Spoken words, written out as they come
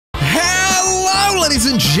ladies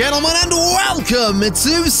and gentlemen, and welcome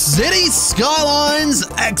to City Skylines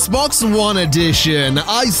Xbox One Edition.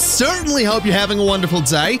 I certainly hope you're having a wonderful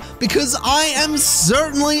day, because I am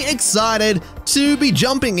certainly excited to be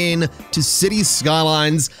jumping in to City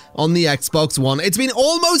Skylines on the Xbox One. It's been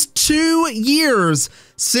almost 2 years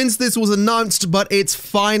since this was announced, but it's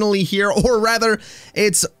finally here, or rather,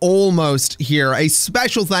 it's almost here. A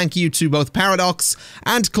special thank you to both Paradox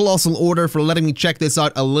and Colossal Order for letting me check this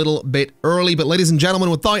out a little bit early. But ladies and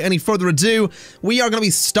gentlemen, without any further ado, we are going to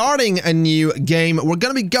be starting a new game. We're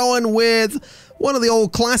going to be going with one of the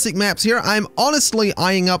old classic maps here. I'm honestly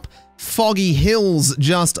eyeing up Foggy Hills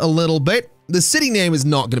just a little bit. The city name is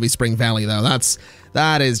not going to be Spring Valley, though.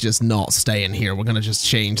 That is just not staying here. We're going to just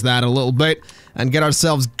change that a little bit and get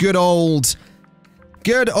ourselves good old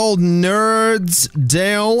NERDSDALE,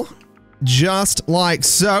 just like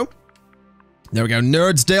so. There we go.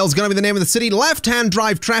 NERDSDALE is going to be the name of the city. Left-hand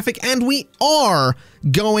drive traffic, and we are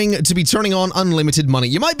going to be turning on unlimited money.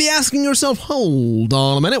 You might be asking yourself, hold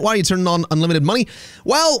on a minute, why are you turning on unlimited money?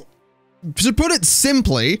 Well, to put it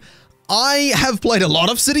simply, I have played a lot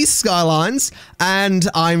of City Skylines, and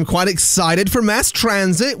I'm quite excited for Mass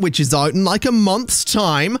Transit, which is out in like a month's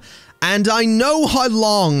time, and I know how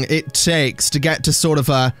long it takes to get to sort of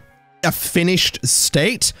a finished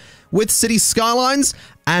state with City Skylines,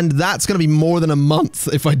 and that's going to be more than a month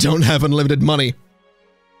if I don't have unlimited money.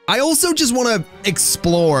 I also just want to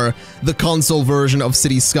explore the console version of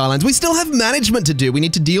City Skylines. We still have management to do. We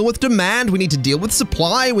need to deal with demand, we need to deal with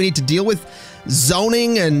supply, we need to deal with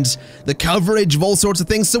zoning and the coverage of all sorts of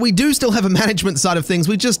things. So we do still have a management side of things.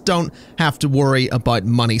 We just don't have to worry about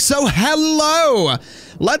money. So hello!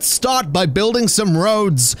 Let's start by building some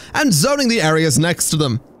roads and zoning the areas next to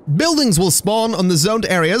them. Buildings will spawn on the zoned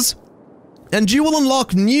areas, and you will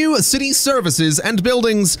unlock new city services and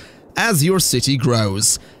buildings as your city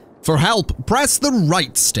grows. For help, press the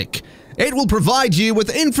right stick. It will provide you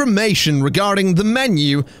with information regarding the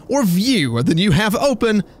menu or view that you have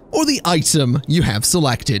open or the item you have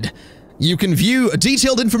selected. You can view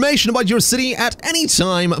detailed information about your city at any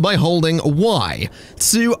time by holding Y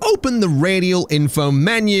to open the radial info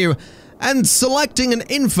menu and selecting an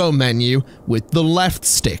info menu with the left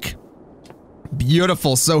stick.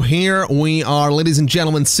 Beautiful. So here we are, ladies and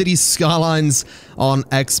gentlemen, City Skylines on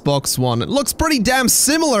Xbox One. It looks pretty damn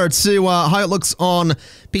similar to how it looks on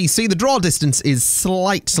PC. The draw distance is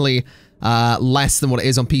slightly less than what it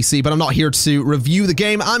is on PC, but I'm not here to review the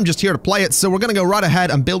game. I'm just here to play it. So we're going to go right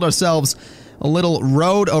ahead and build ourselves a little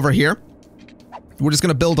road over here. We're just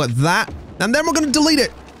going to build like that, and then we're going to delete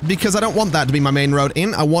it because I don't want that to be my main road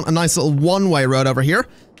in. I want a nice little one-way road over here.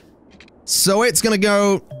 So it's going to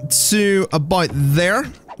go to about there.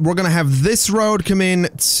 We're going to have this road come in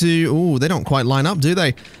to... Ooh, they don't quite line up, do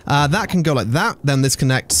they? That can go like that. Then this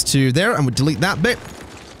connects to there, and we delete that bit.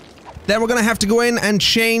 Then we're going to have to go in and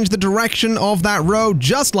change the direction of that road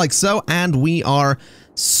just like so, and we are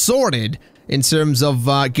sorted in terms of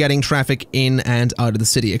getting traffic in and out of the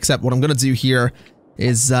city. Except what I'm going to do here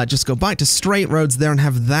is just go back to straight roads there and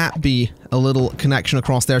have that be a little connection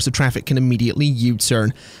across there so traffic can immediately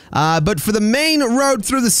U-turn. But for the main road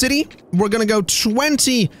through the city, we're going to go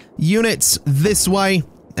 20 units this way,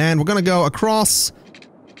 and we're going to go across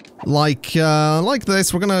like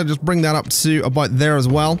this. We're going to just bring that up to about there as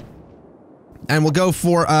well. And we'll go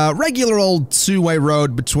for a regular old two-way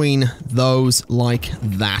road between those like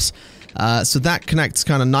that. So that connects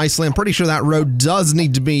kind of nicely. I'm pretty sure that road does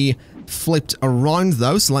need to be flipped around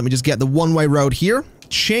though, so let me just get the one-way road here,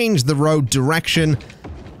 change the road direction,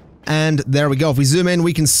 and there we go. If we zoom in,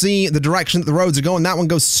 we can see the direction that the roads are going. That one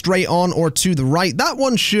goes straight on or to the right. That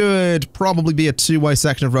one should probably be a two-way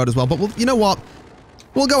section of road as well, but you know what?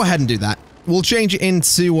 We'll go ahead and do that. We'll change it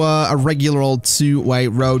into a regular old two-way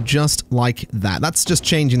road just like that. That's just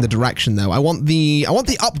changing the direction though. I want the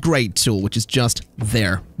upgrade tool, which is just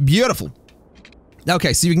there. Beautiful.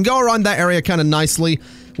 Okay, so you can go around that area kind of nicely,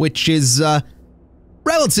 which is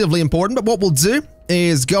relatively important, but what we'll do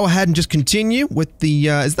is go ahead and just continue with the,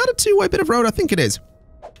 is that a two-way bit of road? I think it is.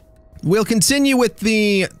 We'll continue with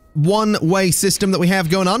the one-way system that we have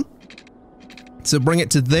going on. So bring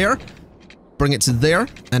it to there, bring it to there,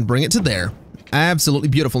 and bring it to there. Absolutely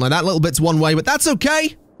beautiful. Now that little bit's one way, but that's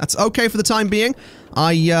okay. That's okay for the time being.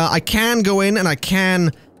 I can go in and I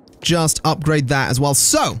can just upgrade that as well.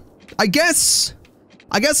 So, I guess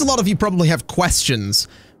a lot of you probably have questions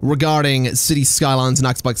regarding City Skylines and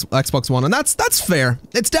Xbox One, and that's fair.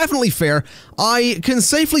 It's definitely fair. I can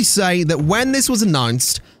safely say that when this was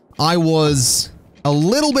announced, I was a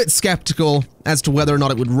little bit skeptical as to whether or not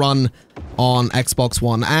it would run on Xbox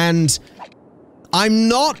One, and I'm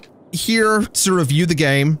not here to review the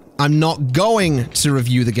game. I'm not going to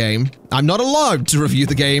review the game. I'm not allowed to review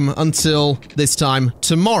the game until this time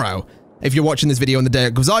tomorrow. If you're watching this video on the day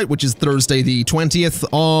it goes out, which is Thursday the 20th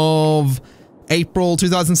of April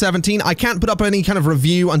 2017, I can't put up any kind of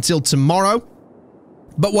review until tomorrow.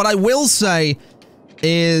 But what I will say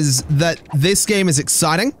is that this game is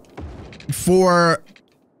exciting for...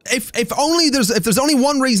 If there's only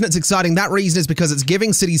one reason it's exciting, that reason is because it's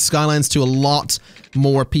giving Cities Skylines to a lot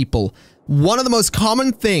more people. One of the most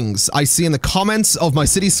common things I see in the comments of my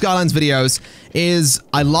Cities Skylines videos is,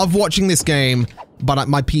 I love watching this game, but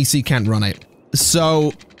my PC can't run it.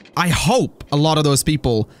 So I hope a lot of those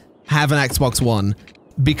people have an Xbox One,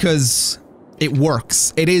 because it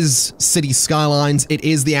works. It is Cities Skylines, it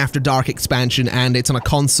is the After Dark expansion, and it's on a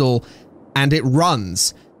console, and it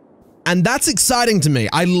runs. And that's exciting to me.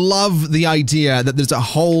 I love the idea that there's a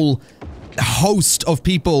whole host of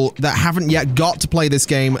people that haven't yet got to play this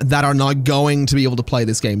game that are now going to be able to play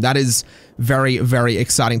this game. That is very, very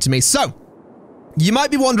exciting to me. So, you might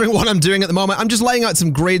be wondering what I'm doing at the moment. I'm just laying out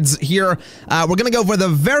some grids here. We're going to go for the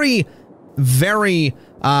very, very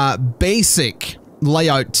basic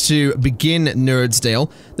layout to begin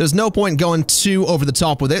NERDSDALE. There's no point going too over the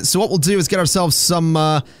top with it. So what we'll do is get ourselves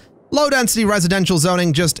some... low-density residential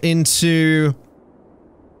zoning just into...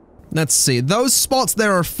 Let's see. Those spots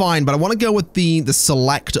there are fine, but I want to go with the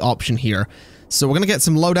select option here. So we're going to get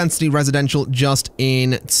some low-density residential just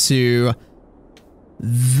into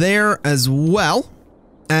there as well.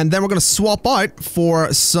 And then we're going to swap out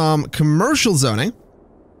for some commercial zoning,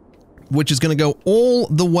 which is going to go all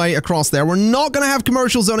the way across there. We're not going to have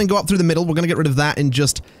commercial zoning go up through the middle. We're going to get rid of that in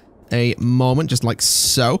just a moment, just like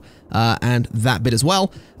so. And that bit as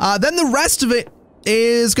well. Then the rest of it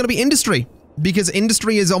is going to be industry, because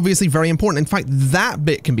industry is obviously very important. In fact, that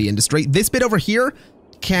bit can be industry. This bit over here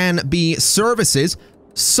can be services,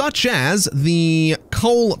 such as the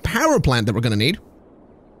coal power plant that we're going to need.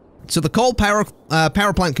 So the coal power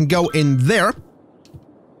plant can go in there.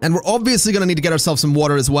 And we're obviously going to need to get ourselves some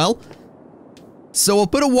water as well. So we'll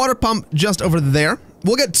put a water pump just over there.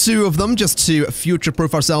 We'll get 2 of them just to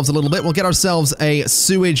future-proof ourselves a little bit. We'll get ourselves a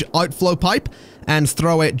sewage outflow pipe and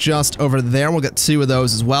throw it just over there. We'll get 2 of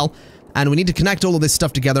those as well. And we need to connect all of this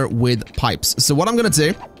stuff together with pipes. So what I'm going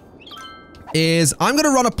to do is I'm going to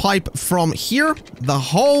run a pipe from here the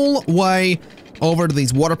whole way over to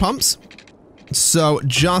these water pumps. So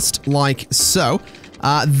just like so.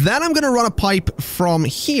 Then I'm going to run a pipe from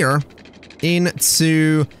here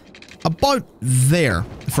into about there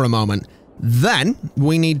for a moment. Then,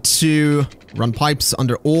 we need to run pipes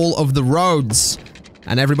under all of the roads.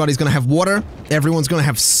 And everybody's going to have water, everyone's going to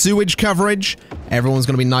have sewage coverage, everyone's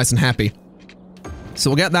going to be nice and happy. So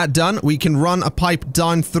we'll get that done. We can run a pipe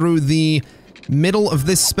down through the middle of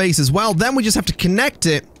this space as well. Then we just have to connect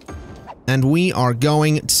it, and we are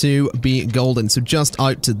going to be golden. So just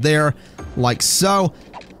out to there, like so.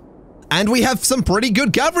 And we have some pretty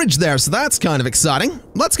good coverage there, so that's kind of exciting.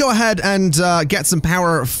 Let's go ahead and get some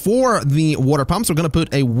power for the water pumps. We're going to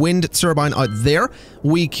put a wind turbine out there.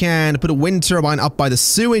 We can put a wind turbine up by the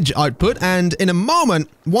sewage output, and in a moment,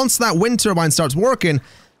 once that wind turbine starts working,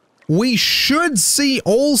 we should see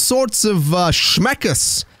all sorts of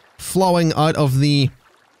schmeckus flowing out of the...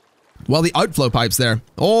 well, the outflow pipes there.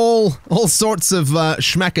 All sorts of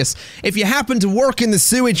schmeckus. If you happen to work in the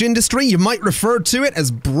sewage industry, you might refer to it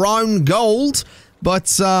as brown gold,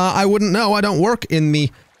 but I wouldn't know. I don't work in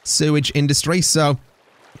the sewage industry, so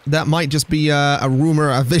that might just be a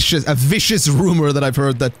rumor, a vicious rumor that I've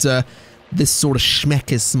heard that this sort of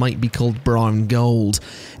schmeckus might be called brown gold.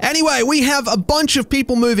 Anyway, we have a bunch of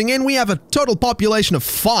people moving in. We have a total population of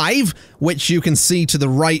 5, which you can see to the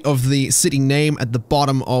right of the city name at the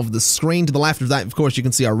bottom of the screen. To the left of that, of course, you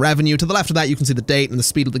can see our revenue. To the left of that, you can see the date and the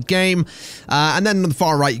speed of the game. And then on the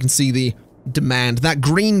far right, you can see the demand. That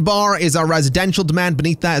green bar is our residential demand.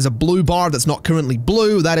 Beneath that is a blue bar that's not currently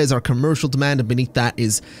blue. That is our commercial demand. And beneath that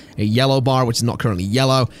is a yellow bar, which is not currently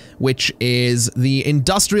yellow, which is the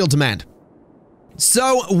industrial demand.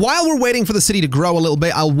 So, while we're waiting for the city to grow a little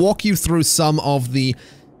bit, I'll walk you through some of the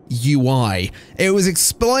UI. It was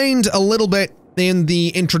explained a little bit in the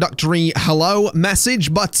introductory hello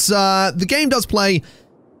message, but the game does play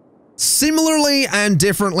similarly and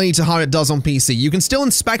differently to how it does on PC. You can still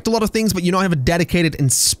inspect a lot of things, but you don't have a dedicated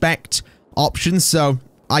inspect option, so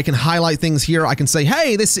I can highlight things here. I can say,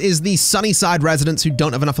 hey, this is the Sunnyside residents who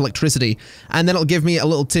don't have enough electricity, and then it'll give me a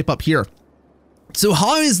little tip up here. So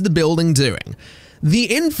how is the building doing?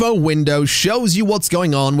 The info window shows you what's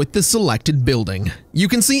going on with the selected building. You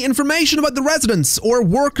can see information about the residents or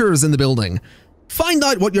workers in the building. Find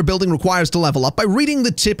out what your building requires to level up by reading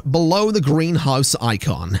the tip below the greenhouse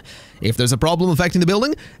icon. If there's a problem affecting the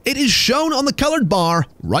building, it is shown on the colored bar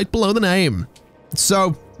right below the name.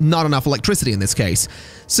 So, not enough electricity in this case.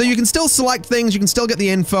 So you can still select things, you can still get the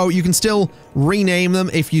info, you can still rename them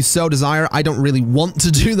if you so desire. I don't really want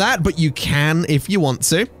to do that, but you can if you want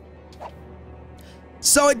to.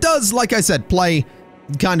 So it does, like I said, play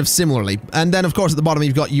kind of similarly. And then, of course, at the bottom,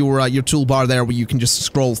 you've got your toolbar there where you can just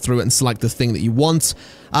scroll through it and select the thing that you want.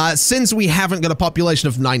 Since we haven't got a population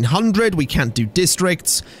of 900, we can't do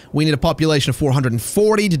districts. We need a population of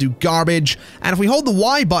 440 to do garbage. And if we hold the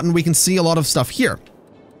Y button, we can see a lot of stuff here.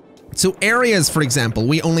 So areas, for example,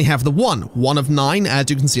 we only have the one of 9, as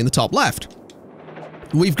you can see in the top left.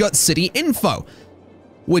 We've got city info,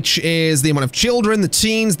 which is the amount of children, the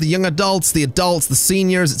teens, the young adults, the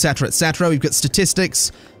seniors, etc., etc. We've got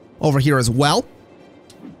statistics over here as well.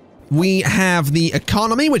 We have the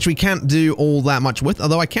economy, which we can't do all that much with,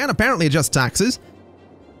 although I can apparently adjust taxes,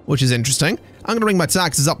 which is interesting. I'm going to bring my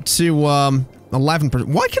taxes up to 11%.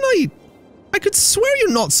 Why can I could swear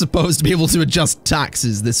you're not supposed to be able to adjust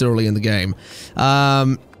taxes this early in the game.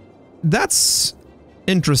 That's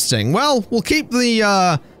interesting. Well, we'll keep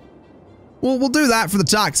the... We'll do that for the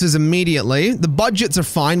taxes immediately. The budgets are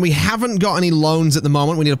fine. We haven't got any loans at the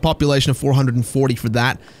moment. We need a population of 440 for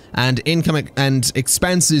that. And income and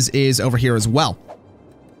expenses is over here as well.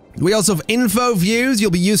 We also have info views. You'll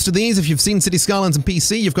be used to these if you've seen City Skylines and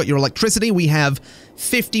PC. You've got your electricity. We have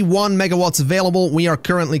 51 megawatts available. We are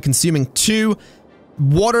currently consuming 2.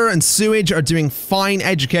 Water and sewage are doing fine.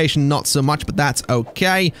 Education, not so much, but that's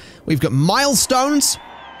okay. We've got milestones.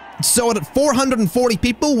 So at 440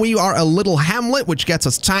 people, we are a little hamlet, which gets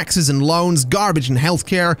us taxes and loans, garbage and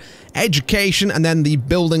healthcare, education, and then the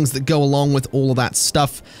buildings that go along with all of that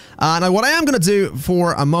stuff. Now, what I am going to do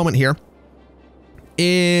for a moment here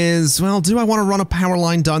is, well, do I want to run a power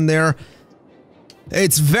line down there?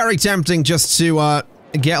 It's very tempting just to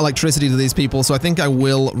get electricity to these people, so I think I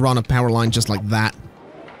will run a power line just like that.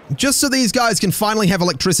 Just so these guys can finally have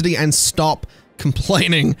electricity and stop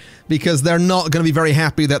complaining, because they're not going to be very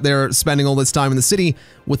happy that they're spending all this time in the city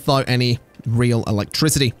without any real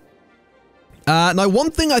electricity. Now, one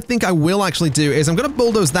thing I think I will actually do is I'm going to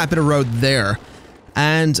bulldoze that bit of road there,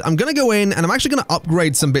 and I'm going to go in and I'm actually going to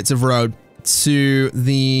upgrade some bits of road to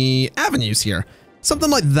the avenues here. Something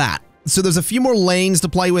like that. So there's a few more lanes to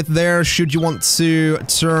play with there should you want to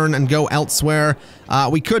turn and go elsewhere.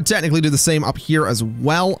 We could technically do the same up here as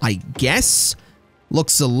well, I guess.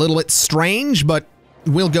 Looks a little bit strange, but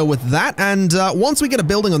we'll go with that. And once we get a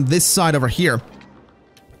building on this side over here,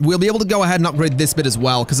 we'll be able to go ahead and upgrade this bit as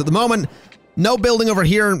well. Because at the moment, no building over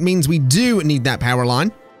here means we do need that power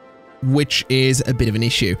line, which is a bit of an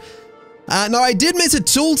issue. Now, I did miss a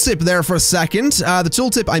tooltip there for a second. The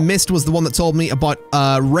tooltip I missed was the one that told me about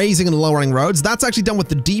raising and lowering roads. That's actually done with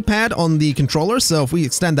the D-pad on the controller. So if we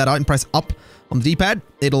extend that out and press up on the D-pad,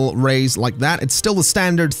 it'll raise like that. It's still the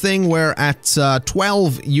standard thing where at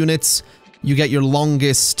 12 units, you get your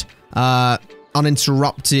longest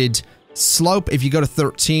uninterrupted slope. If you go to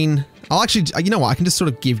 13, I'll actually, you know what, I can just sort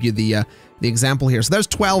of give you the example here. So there's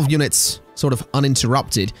 12 units sort of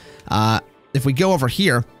uninterrupted. If we go over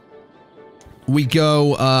here, we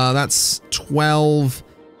go, that's 12,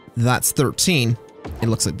 that's 13. It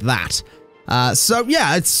looks like that. So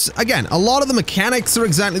yeah, it's, again, a lot of the mechanics are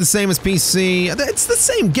exactly the same as PC. It's the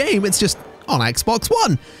same game, it's just on Xbox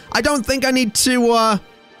One. I don't think I need to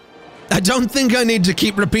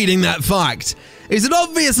keep repeating that fact. Is it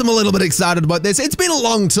obvious I'm a little bit excited about this? It's been a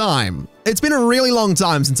long time. It's been a really long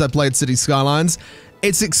time since I played City Skylines.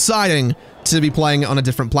 It's exciting to be playing it on a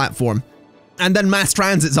different platform. And then mass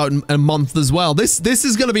transit's out in a month as well. This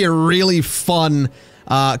is going to be a really fun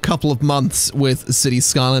couple of months with City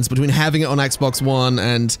Skylines, between having it on Xbox One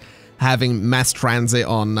and having mass transit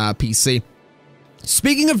on PC.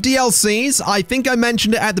 Speaking of DLCs, I think I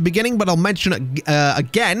mentioned it at the beginning, but I'll mention it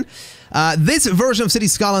again. This version of City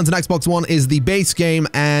Skylines on Xbox One is the base game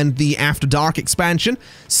and the After Dark expansion.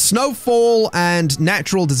 Snowfall and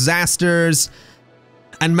natural disasters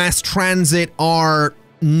and mass transit are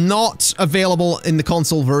not available in the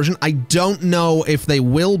console version. I don't know if they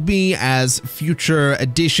will be as future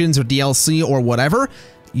editions or DLC or whatever.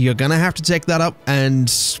 You're gonna have to take that up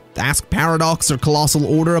and ask Paradox or Colossal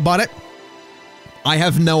Order about it. I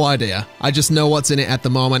have no idea. I just know what's in it at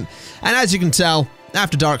the moment. And as you can tell,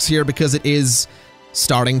 After Dark's here because it is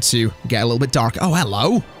starting to get a little bit dark. Oh,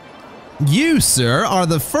 hello. You, sir, are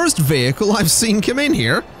the first vehicle I've seen come in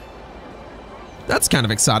here. That's kind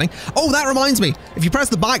of exciting. Oh, that reminds me. If you press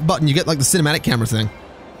the back button, you get like the cinematic camera thing,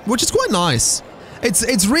 which is quite nice.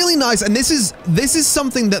 It's really nice, and this is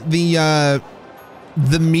something that the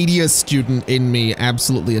the media student in me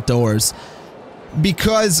absolutely adores.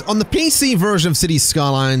 Because on the PC version of Cities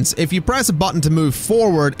Skylines, if you press a button to move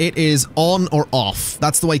forward, it is on or off.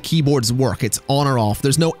 That's the way keyboards work. It's on or off.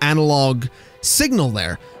 There's no analog signal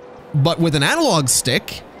there. But with an analog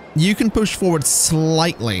stick, you can push forward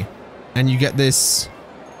slightly, and you get this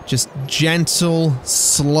just gentle,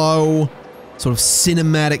 slow, sort of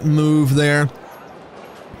cinematic move there.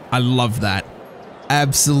 I love that.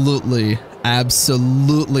 Absolutely,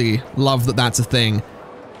 absolutely love that that's a thing.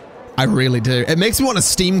 I really do. It makes me want a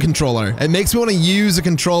Steam controller. It makes me want to use a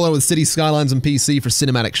controller with Cities Skylines and PC for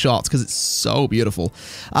cinematic shots because it's so beautiful.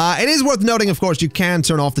 It is worth noting, of course, you can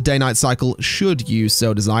turn off the day-night cycle should you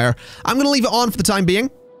so desire. I'm going to leave it on for the time being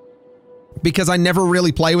because I never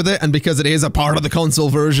really play with it and because it is a part of the console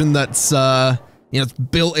version that's, you know, it's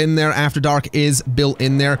built in there. After Dark is built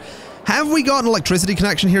in there. Have we got an electricity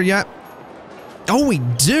connection here yet? Oh, we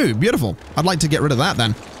do. Beautiful. I'd like to get rid of that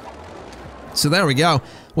then. So there we go.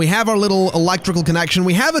 We have our little electrical connection.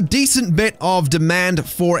 We have a decent bit of demand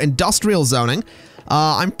for industrial zoning.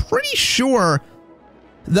 I'm pretty sure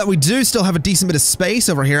that we do still have a decent bit of space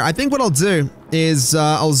over here. I think what I'll do is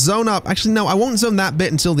I'll zone up. Actually, no, I won't zone that bit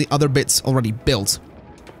until the other bit's already built.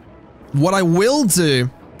 What I will do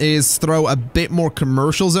is throw a bit more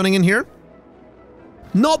commercial zoning in here.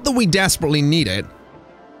 Not that we desperately need it,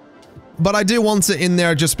 but I do want it in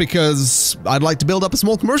there just because I'd like to build up a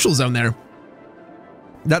small commercial zone there.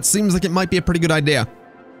 That seems like it might be a pretty good idea.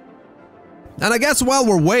 And I guess while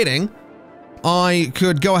we're waiting, I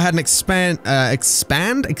could go ahead and extend.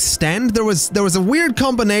 There was a weird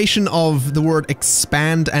combination of the word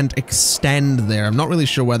expand and extend there. I'm not really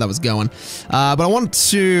sure where that was going. But I want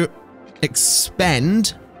to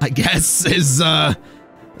expend, I guess, is the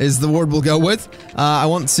word we'll go with. I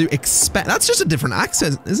want to expand. That's just a different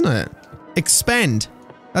accent, isn't it? Expend.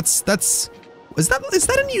 Is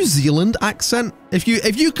that a New Zealand accent? If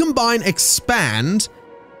you combine expand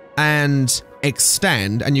and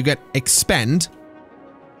extend and you get expend,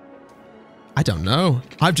 I don't know.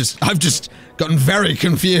 I've just gotten very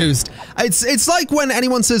confused. It's like when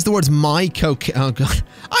anyone says the words my cocaine. Oh god,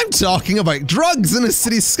 I'm talking about drugs in a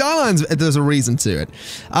Cities Skylines. There's a reason to it.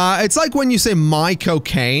 It's like when you say my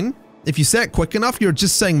cocaine. If you say it quick enough, you're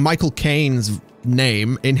just saying Michael Caine's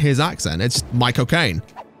name in his accent. It's my cocaine.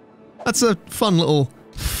 That's a fun little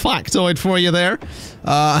factoid for you there.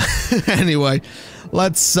 Anyway,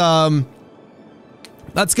 let's go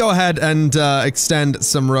ahead and extend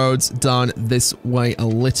some roads down this way a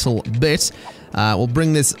little bit. We'll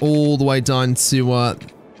bring this all the way down to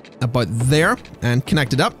about there and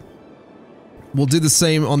connect it up. We'll do the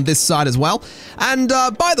same on this side as well. And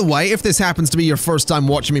by the way, if this happens to be your first time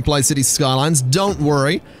watching me play Cities Skylines, don't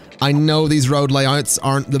worry. I know these road layouts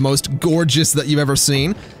aren't the most gorgeous that you've ever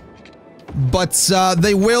seen. But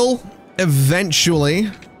they will eventually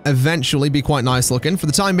be quite nice looking. For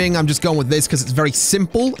the time being, I'm just going with this because it's very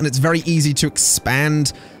simple and it's very easy to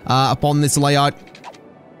expand upon this layout.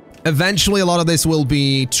 Eventually, a lot of this will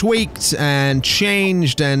be tweaked and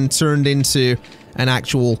changed and turned into an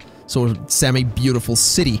actual sort of semi-beautiful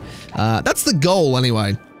city. That's the goal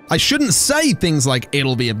anyway. I shouldn't say things like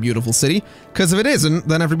it'll be a beautiful city, because if it isn't,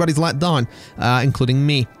 then everybody's let down, including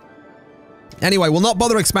me. Anyway, we'll not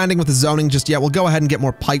bother expanding with the zoning just yet. We'll go ahead and get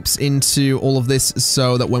more pipes into all of this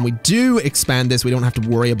so that when we do expand this, we don't have to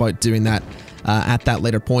worry about doing that at that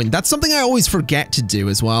later point. That's something I always forget to do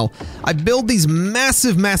as well. I build these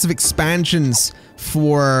massive, massive expansions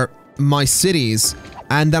for my cities,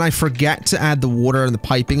 and then I forget to add the water and the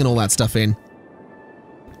piping and all that stuff in.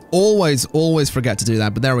 Always forget to do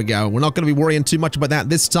that, but there we go. We're not going to be worrying too much about that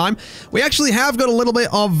this time. We actually have got a little bit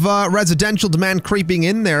of residential demand creeping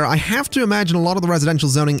in there. I have to imagine a lot of the residential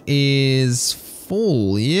zoning is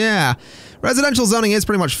full. Yeah, residential zoning is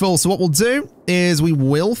pretty much full. So what we'll do is we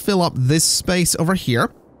will fill up this space over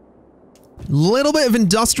here. Little bit of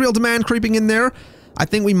industrial demand creeping in there. I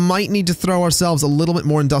think we might need to throw ourselves a little bit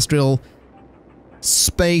more industrial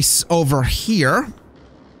space over here.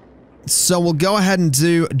 So we'll go ahead and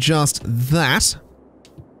do just that.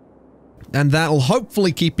 And that'll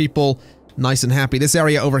hopefully keep people nice and happy. This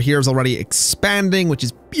area over here is already expanding, which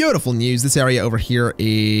is beautiful news. This area over here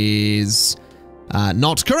is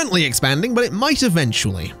not currently expanding, but it might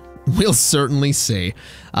eventually. We'll certainly see.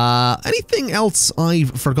 Anything else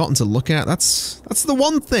I've forgotten to look at? That's the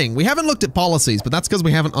one thing. We haven't looked at policies, but that's because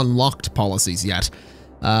we haven't unlocked policies yet.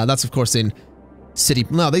 That's of course in city.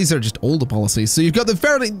 No, these are just older policies. So you've got the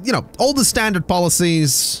fairly, you know, all the standard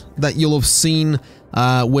policies that you'll have seen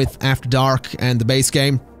with After Dark and the base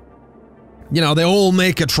game. You know, they all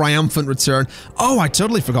make a triumphant return. Oh, I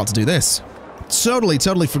totally forgot to do this.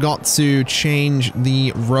 totally forgot to change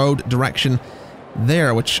the road direction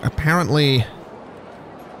there, which apparently...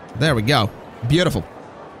 There we go. Beautiful.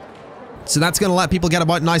 So that's going to let people get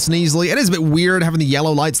about nice and easily. It is a bit weird having the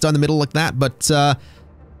yellow lights down the middle like that, but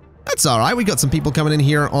that's alright. We got some people coming in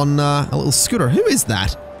here on a little scooter. Who is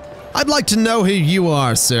that? I'd like to know who you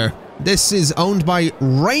are, sir. This is owned by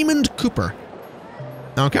Raymond Cooper.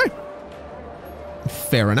 Okay.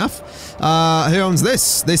 Fair enough. Who owns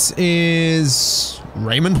this? This is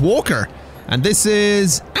Raymond Walker. And this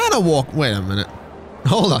is Anna Walker. Wait a minute.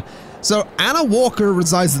 Hold on. So Anna Walker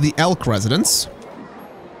resides at the Elk residence.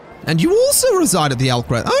 And you also reside at the Elk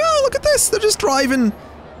residence. Oh, look at this. They're just driving.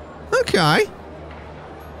 Okay.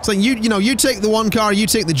 So you know, you take the one car, you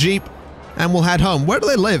take the Jeep, and we'll head home. Where do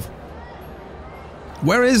they live?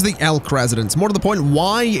 Where is the Elk residence? More to the point,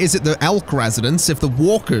 why is it the Elk residence if the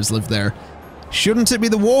Walkers live there? Shouldn't it be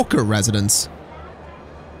the Walker residence?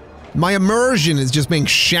 My immersion is just being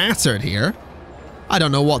shattered here. I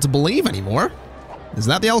don't know what to believe anymore. Is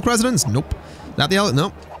that the Elk residence? Nope. Is that the Elk?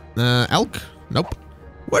 Nope. Elk? Nope.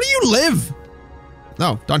 Where do you live?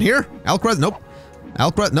 Oh, down here? Elk residence? Nope.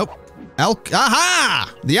 Elk residence? Nope. Elk?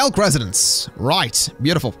 Aha! The Elk residence. Right.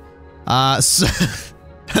 Beautiful. So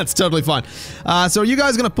that's totally fine. So are you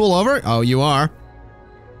guys gonna pull over? Oh, you are.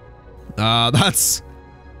 I'm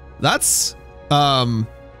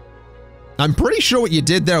pretty sure what you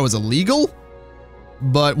did there was illegal,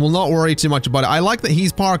 but we'll not worry too much about it. I like that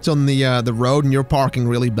he's parked on the road and you're parking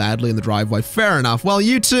really badly in the driveway. Fair enough. Well,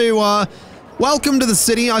 you two, welcome to the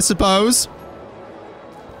city, I suppose.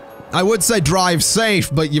 I would say drive safe,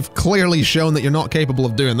 but you've clearly shown that you're not capable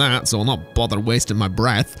of doing that, so I'll not bother wasting my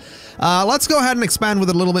breath. Let's go ahead and expand with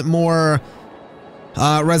a little bit more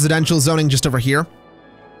residential zoning just over here,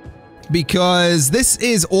 because this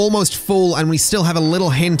is almost full and we still have a little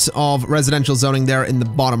hint of residential zoning there in the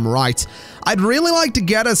bottom right. I'd really like to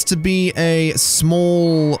get us to be a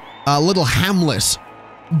small little hamlet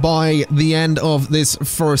by the end of this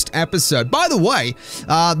first episode. By the way,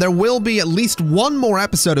 there will be at least one more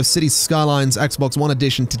episode of Cities Skylines Xbox One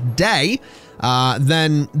Edition today.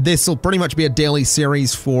 Then this will pretty much be a daily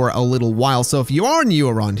series for a little while. So if you are new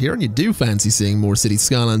around here and you do fancy seeing more Cities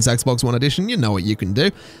Skylines Xbox One Edition, you know what you can do.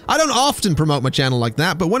 I don't often promote my channel like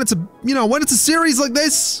that, but when it's a series like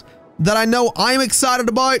this that I know I'm excited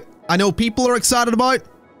about, I know people are excited about,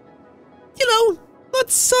 you know,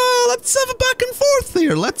 let's have a back and forth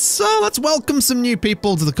here. Let's welcome some new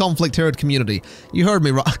people to the Conflict Herd community. You heard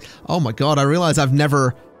me right. Oh my god, I realize have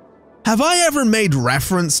I ever made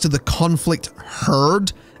reference to the Conflict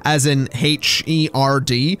Herd as in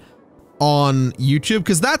H-E-R-D on YouTube?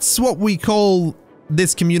 Because that's what we call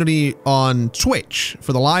this community on Twitch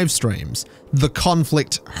for the live streams. The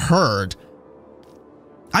Conflict Herd.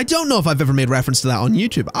 I don't know if I've ever made reference to that on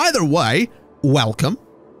YouTube. Either way, welcome.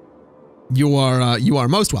 You are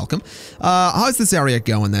most welcome. How's this area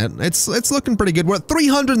going then? It's looking pretty good. We're at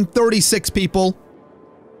 336 people,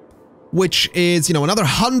 which is, you know, another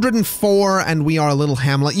 104, and we are a little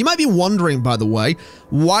hamlet. You might be wondering, by the way,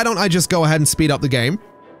 why don't I just go ahead and speed up the game?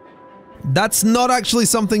 That's not actually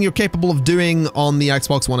something you're capable of doing on the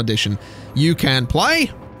Xbox One Edition. You can play,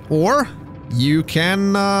 or you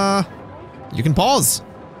can pause.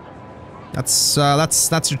 That's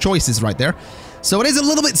your choices right there. So it is a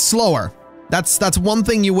little bit slower. That's one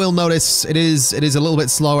thing you will notice. It is a little bit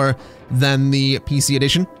slower than the PC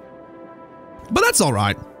edition, but that's all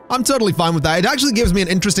right. I'm totally fine with that. It actually gives me an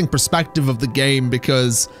interesting perspective of the game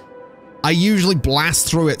because I usually blast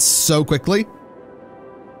through it so quickly.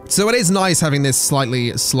 So it is nice having this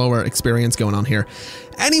slightly slower experience going on here.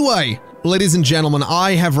 Anyway, ladies and gentlemen,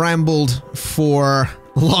 I have rambled for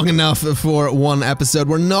long enough for one episode.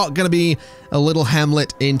 We're not going to be a little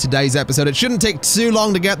hamlet in today's episode. It shouldn't take too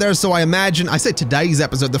long to get there, so I imagine, I say today's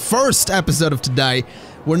episode, the first episode of today,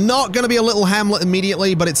 we're not going to be a little hamlet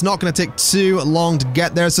immediately, but it's not going to take too long to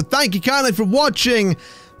get there. So thank you kindly for watching,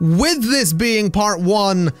 with this being part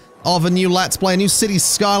one of a new Let's Play, a new Cities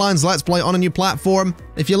Skylines Let's Play on a new platform.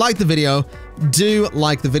 If you like the video, do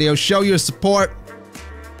like the video, show your support.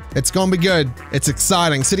 It's gonna be good. It's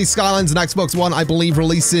exciting. Cities Skylines and Xbox One, I believe,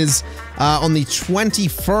 releases on the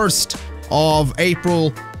 21st of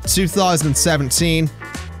April 2017.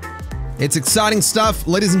 It's exciting stuff.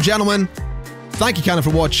 Ladies and gentlemen, thank you kind of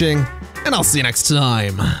for watching, and I'll see you next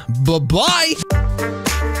time. Bye-bye!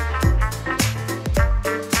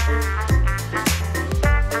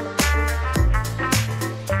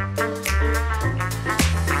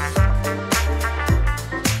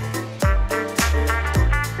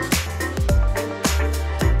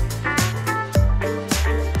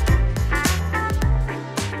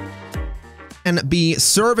 And be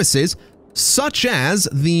services such as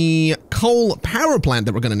the coal power plant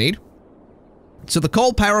that we're going to need. So the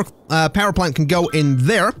coal power plant can go in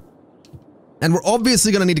there. And we're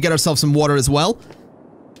obviously going to need to get ourselves some water as well.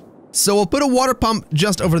 So we'll put a water pump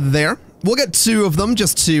just over there. We'll get 2 of them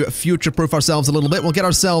just to future-proof ourselves a little bit. We'll get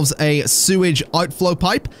ourselves a sewage outflow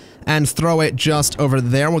pipe and throw it just over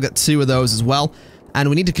there. We'll get 2 of those as well. And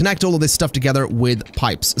we need to connect all of this stuff together with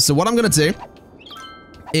pipes. So what I'm going to do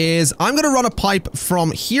is I'm going to run a pipe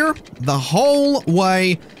from here the whole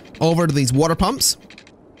way over to these water pumps.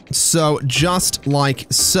 So just like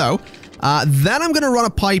so. Then I'm going to run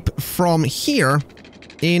a pipe from here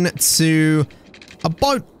into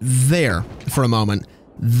about there for a moment.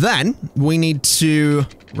 Then we need to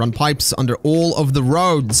run pipes under all of the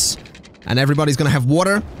roads. And everybody's going to have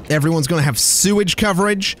water. Everyone's going to have sewage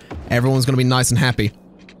coverage. Everyone's going to be nice and happy.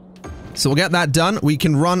 So we'll get that done. We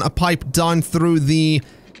can run a pipe down through the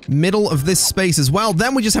middle of this space as well.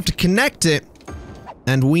 Then we just have to connect it.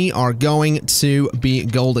 And we are going to be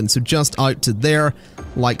golden. So just out to there,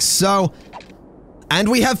 like so. And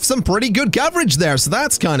we have some pretty good coverage there, so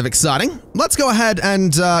that's kind of exciting. Let's go ahead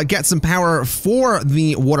and get some power for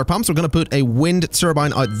the water pumps. We're going to put a wind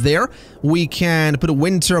turbine out there. We can put a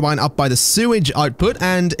wind turbine up by the sewage output,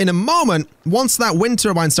 and in a moment, once that wind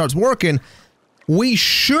turbine starts working, we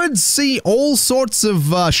should see all sorts of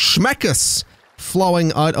schmeckus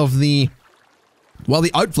flowing out of the... well,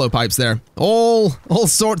 the outflow pipes there. All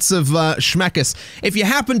sorts of schmeckus. If you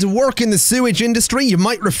happen to work in the sewage industry, you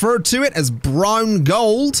might refer to it as brown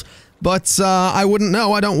gold, but I wouldn't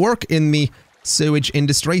know. I don't work in the sewage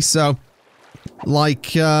industry, so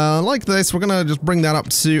like this, we're gonna just bring that up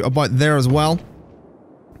to about there as well.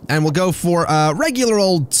 And we'll go for a regular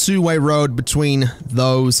old 2-way road between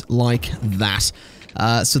those like that.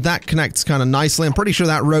 So that connects kind of nicely. I'm pretty sure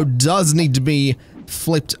that road does need to be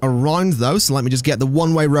flipped around though, so let me just get the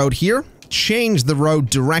 1-way road here, change the road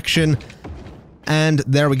direction, and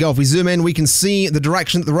there we go. If we zoom in, we can see the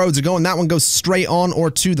direction that the roads are going. That one goes straight on or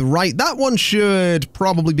to the right. That one should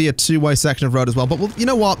probably be a 2-way section of road as well, but you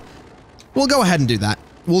know what? We'll go ahead and do that.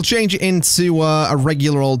 We'll change it into a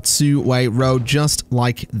regular old 2-way road just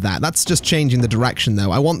like that. That's just changing the direction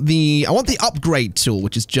though. I want the upgrade tool,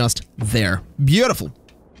 which is just there. Beautiful.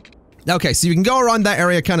 Okay, so you can go around that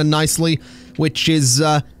area kind of nicely, which is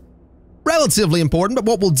relatively important, but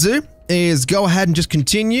what we'll do is go ahead and just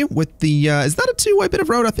continue with the, is that a 2-way bit of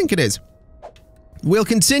road? I think it is. We'll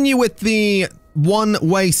continue with the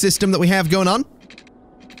 1-way system that we have going on.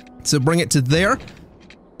 So bring it to there,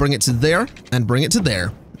 bring it to there, and bring it to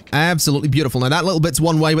there. Absolutely beautiful. Now that little bit's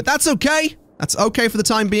 1-way, but that's okay. That's okay for the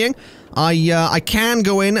time being. I can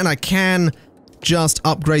go in and I can just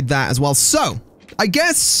upgrade that as well. So, I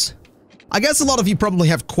guess a lot of you probably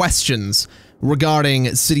have questions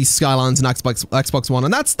regarding City Skylines and Xbox One,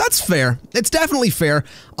 and that's fair. It's definitely fair.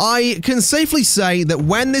 I can safely say that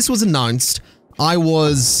when this was announced, I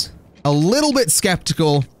was a little bit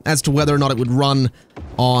skeptical as to whether or not it would run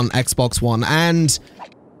on Xbox One, and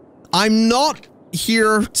I'm not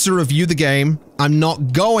here to review the game. I'm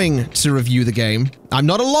not going to review the game. I'm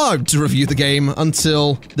not allowed to review the game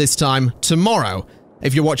until this time tomorrow.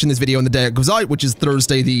 If you're watching this video on the day it goes out, which is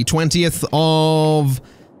Thursday the 20th of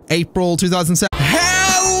April 2007.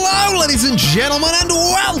 Hello, ladies and gentlemen, and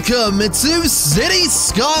welcome to City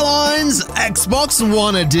Skylines Xbox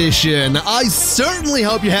One Edition. I certainly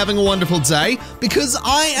hope you're having a wonderful day, because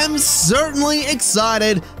I am certainly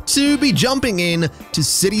excited to be jumping in to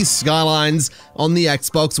City Skylines on the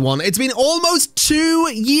Xbox One. It's been almost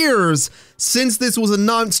 2 years since this was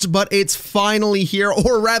announced, but it's finally here,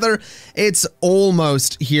 or rather, it's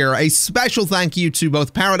almost here. A special thank you to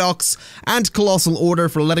both Paradox and Colossal Order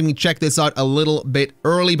for letting me check this out a little bit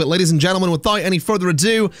early. But ladies and gentlemen, without any further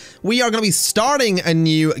ado, we are going to be starting a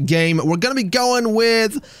new game. We're going to be going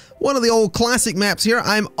with one of the old classic maps here.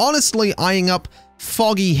 I'm honestly eyeing up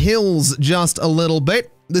Foggy Hills just a little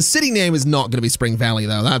bit. The city name is not going to be Spring Valley,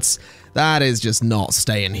 though. That is just not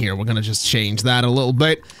staying here. We're going to just change that a little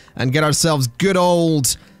bit and get ourselves good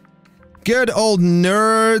old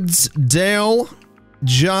NERDSDALE,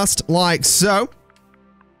 just like so.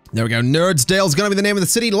 There we go. NERDSDALE is going to be the name of the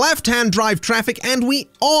city. Left-hand drive traffic, and we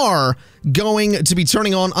are going to be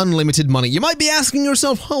turning on unlimited money. You might be asking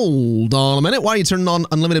yourself, hold on a minute, why are you turning on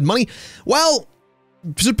unlimited money? Well,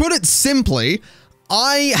 to put it simply,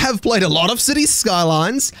 I have played a lot of City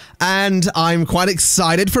Skylines, and I'm quite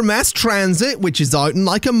excited for Mass Transit, which is out in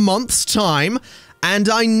like a month's time, and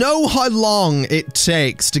I know how long it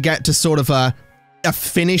takes to get to sort of a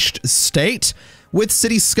finished state with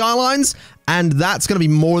City Skylines, and that's going to be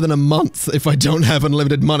more than a month if I don't have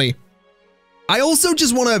unlimited money. I also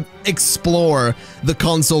just want to explore the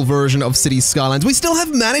console version of Cities Skylines. We still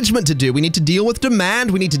have management to do. We need to deal with demand,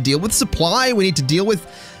 we need to deal with supply, we need to deal with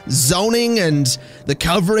zoning and the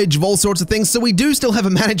coverage of all sorts of things. So we do still have a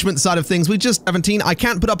management side of things. We just 17. I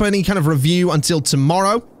can't put up any kind of review until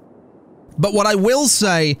tomorrow. But what I will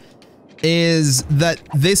say is that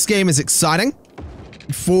this game is exciting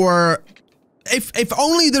for... If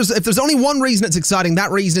there's only one reason it's exciting,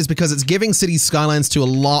 that reason is because it's giving Cities Skylines to a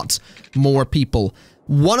lot more people.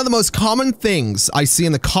 One of the most common things I see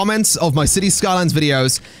in the comments of my Cities Skylines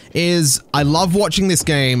videos is, I love watching this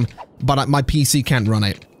game, but my PC can't run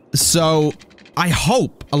it. So I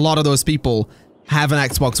hope a lot of those people have an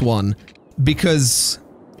Xbox One, because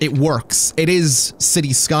it works. It is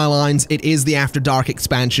Cities Skylines, it is the After Dark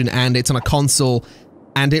expansion, and it's on a console,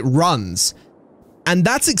 and it runs. And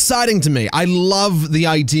that's exciting to me. I love the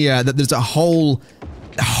idea that there's a whole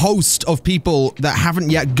host of people that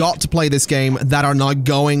haven't yet got to play this game that are now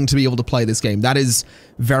going to be able to play this game. That is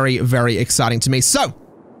very, very exciting to me. So,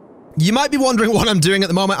 you might be wondering what I'm doing at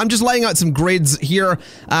the moment. I'm just laying out some grids here.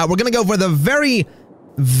 We're going to go for the very,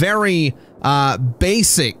 very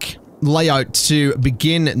basic layout to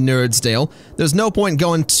begin NERDSDALE. There's no point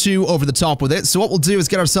going too over the top with it. So what we'll do is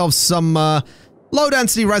get ourselves some...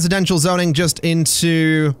 low-density residential zoning just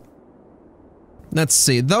into... Let's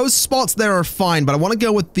see. Those spots there are fine, but I want to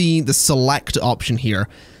go with the select option here.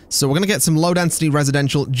 So we're going to get some low-density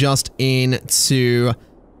residential just into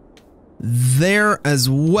there as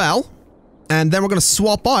well. And then we're going to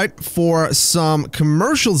swap out for some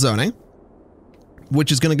commercial zoning,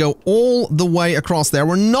 which is going to go all the way across there.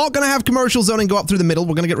 We're not going to have commercial zoning go up through the middle.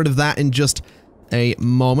 We're going to get rid of that in just a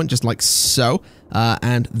moment, just like so.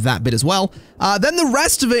 And that bit as well. Then the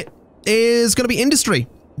rest of it is going to be industry,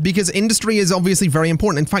 because industry is obviously very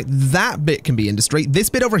important. In fact, that bit can be industry. This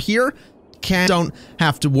bit over here don't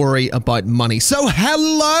have to worry about money. So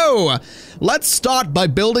hello! Let's start by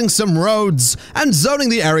building some roads and zoning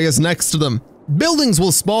the areas next to them. Buildings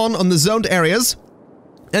will spawn on the zoned areas,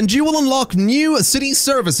 and you will unlock new city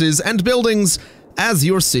services and buildings as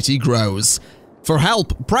your city grows. For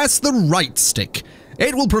help, press the right stick.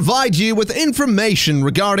 It will provide you with information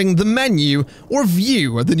regarding the menu or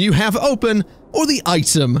view that you have open or the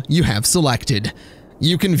item you have selected.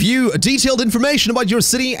 You can view detailed information about your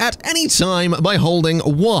city at any time by holding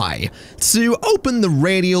Y to open the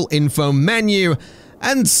radial info menu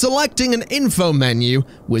and selecting an info menu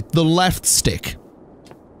with the left stick.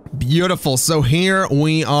 Beautiful. So here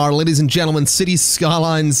we are, ladies and gentlemen, Cities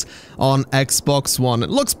Skylines on Xbox One. It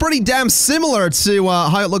looks pretty damn similar to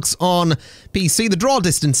how it looks on PC. The draw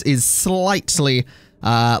distance is slightly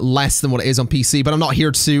less than what it is on PC, but I'm not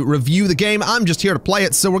here to review the game. I'm just here to play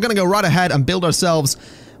it. So we're going to go right ahead and build ourselves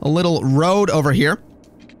a little road over here.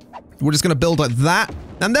 We're just going to build like that,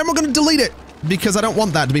 and then we're going to delete it because I don't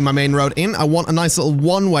want that to be my main road in. I want a nice little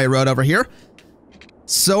one-way road over here.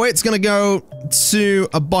 So it's going to go to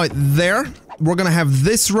about there. We're going to have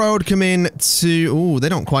this road come in to... Ooh, they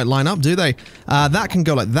don't quite line up, do they? That can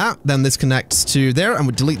go like that. Then this connects to there, and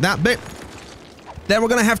we delete that bit. Then we're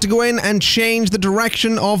going to have to go in and change the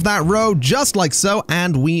direction of that road, just like so,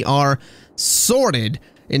 and we are sorted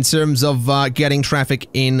in terms of getting traffic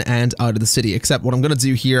in and out of the city. Except what I'm going to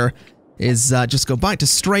do here is just go back to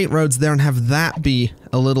straight roads there and have that be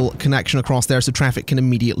a little connection across there so traffic can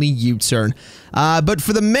immediately U-turn. But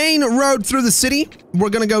for the main road through the city,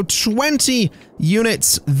 we're going to go 20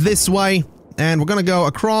 units this way, and we're going to go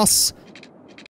across